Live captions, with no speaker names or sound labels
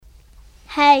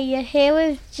Hey, you're here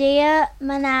with Gia,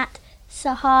 Manat,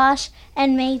 Saharsh,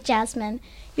 and me, Jasmin.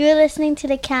 You're listening to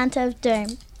the Counter of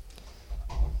Doom.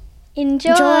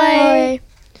 Enjoy!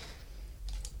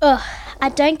 Ugh, I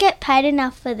don't get paid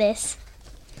enough for this.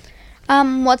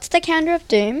 What's the Counter of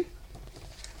Doom?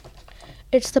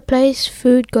 It's the place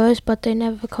food goes but they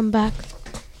never come back.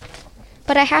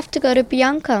 But I have to go to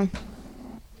Bianca.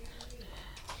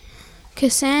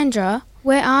 Cassandra,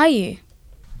 where are you?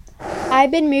 I've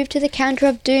been moved to the Counter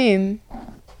of Doom.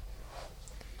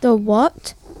 The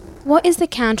what? What is the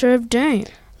Counter of Doom?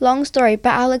 Long story, but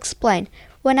I'll explain.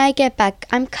 When I get back,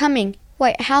 I'm coming.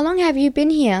 Wait, how long have you been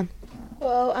here?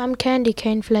 Well, I'm candy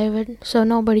cane flavored, so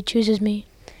nobody chooses me.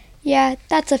 Yeah,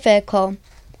 that's a fair call.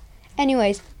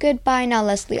 Anyways, goodbye now,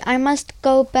 Leslie. I must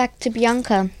go back to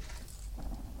Bianca.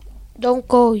 Don't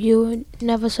go, you would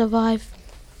never survive.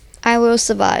 I will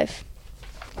survive.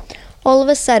 All of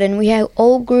a sudden, we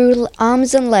all grew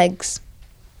arms and legs.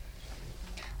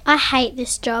 I hate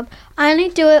this job. I only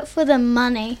do it for the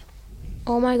money.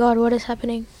 Oh my god, what is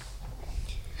happening?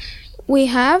 We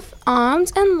have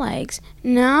arms and legs.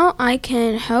 Now I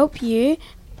can help you,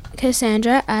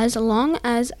 Cassandra, as long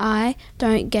as I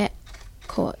don't get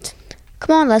caught.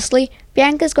 Come on, Leslie.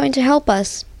 Bianca's going to help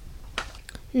us.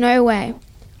 No way.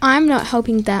 I'm not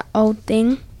helping that old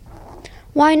thing.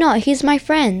 Why not? He's my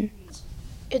friend.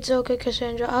 It's okay,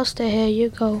 Cassandra. I'll stay here. You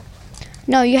go.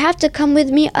 No, you have to come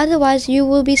with me, otherwise you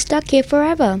will be stuck here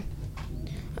forever.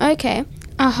 Okay,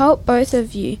 I'll help both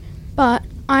of you, but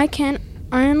I can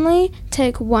only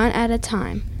take one at a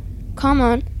time. Come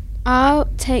on, I'll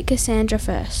take Cassandra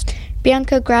first.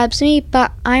 Bianca grabs me,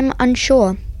 but I'm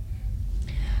unsure.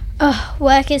 Ugh,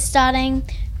 work is starting.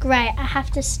 Great, I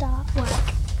have to start work.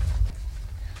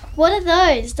 What are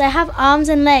those? They have arms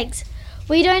and legs.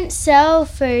 We don't sell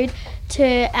food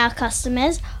to our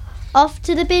customers. Off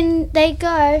to the bin they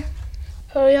go.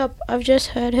 Hurry up. I've just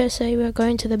heard her say we're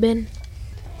going to the bin.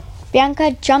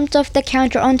 Bianca jumped off the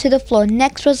counter onto the floor.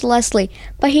 Next was Leslie,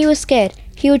 but he was scared.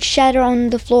 He would shatter on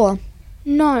the floor.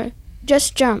 No,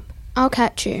 just jump. I'll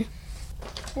catch you.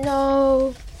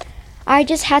 No. I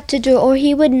just had to do it or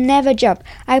he would never jump.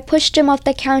 I pushed him off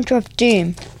the Counter of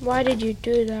Doom. Why did you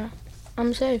do that?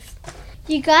 I'm safe.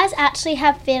 You guys actually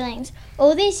have feelings.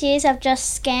 All these years I've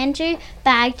just scanned you,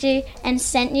 bagged you, and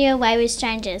sent you away with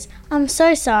strangers. I'm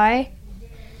so sorry.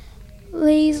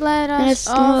 Please let us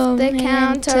off the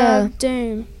Counter of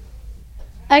Doom.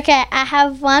 Okay, I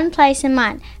have one place in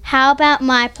mind. How about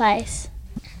my place?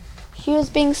 She was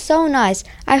being so nice.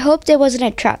 I hoped it wasn't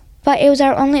a trap, but it was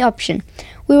our only option.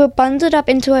 We were bundled up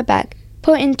into a bag,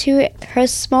 put into her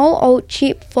small, old,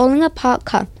 cheap, falling apart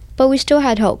car, but we still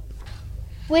had hope.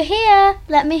 We're here.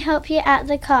 Let me help you out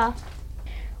the car.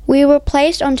 We were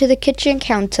placed onto the kitchen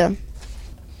counter.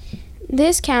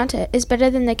 This counter is better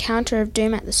than the Counter of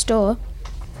Doom at the store.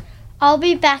 I'll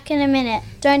be back in a minute.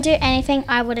 Don't do anything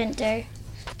I wouldn't do.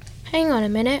 Hang on a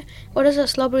minute. What is that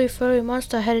slobbery furry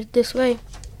monster headed this way?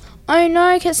 Oh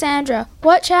no, Cassandra.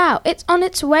 Watch out. It's on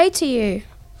its way to you.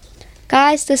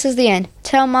 Guys, this is the end.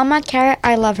 Tell Mama Carrot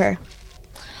I love her.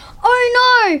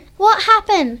 Oh no! What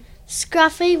happened?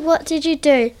 Scruffy, what did you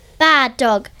do? Bad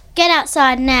dog. Get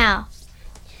outside now.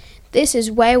 This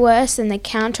is way worse than the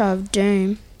Counter of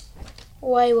Doom.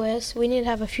 Way worse. We need to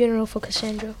have a funeral for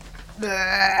Cassandra.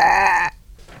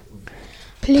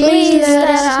 Please let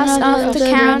us off the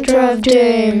Counter of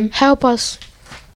Doom. Help us.